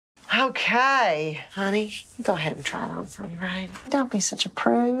Okay, honey, go ahead and try it on for me, right? Don't be such a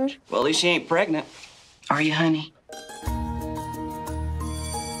prude. Well, at least she ain't pregnant. Are you, honey?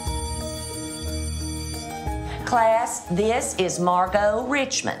 Class, this is Margot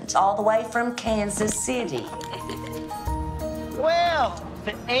Richmond, all the way from Kansas City. Well,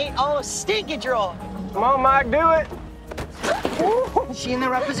 if it ain't all a stinky draw. Come on, Mike, do it. Is she in the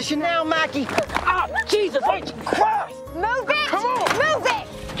right position now, Mikey? Oh, Jesus, wait, Christ! Move it! Come on! Move it!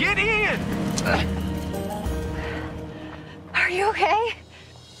 Get in! Are you okay?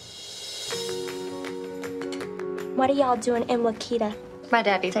 What are y'all doing in Wakita? My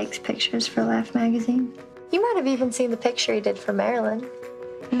daddy takes pictures for Life magazine. You might have even seen the picture he did for Marilyn.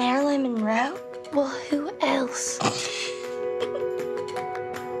 Marilyn Monroe? Well, who else?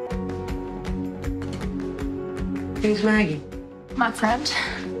 Who's Maggie? My friend.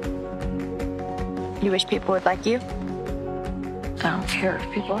 You wish people would like you? I don't care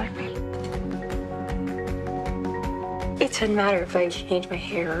if people like me. It doesn't matter if I change my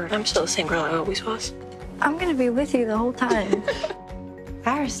hair. I'm still the same girl I always was. I'm gonna be with you the whole time.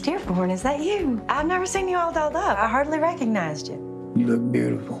 Iris Dearborn, is that you? I've never seen you all dolled up. I hardly recognized you. You look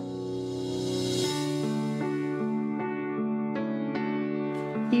beautiful.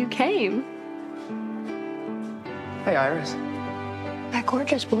 You came. Hey, Iris. That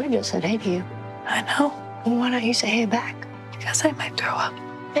gorgeous boy just said hey to you. I know. Well, why don't you say hey back? Because I might throw up.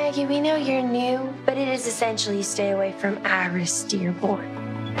 Maggie, we know you're new, but it is essential you stay away from Iris Dearborn.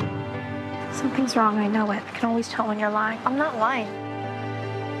 Something's wrong, I know it. I can always tell when you're lying. I'm not lying.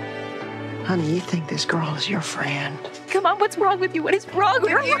 Honey, you think this girl is your friend? Come on, what's wrong with you? What is wrong with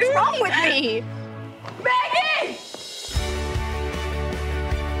you? What's wrong with me? Maggie!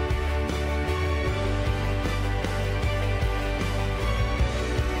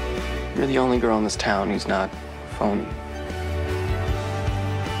 You're the only girl in this town who's not phony.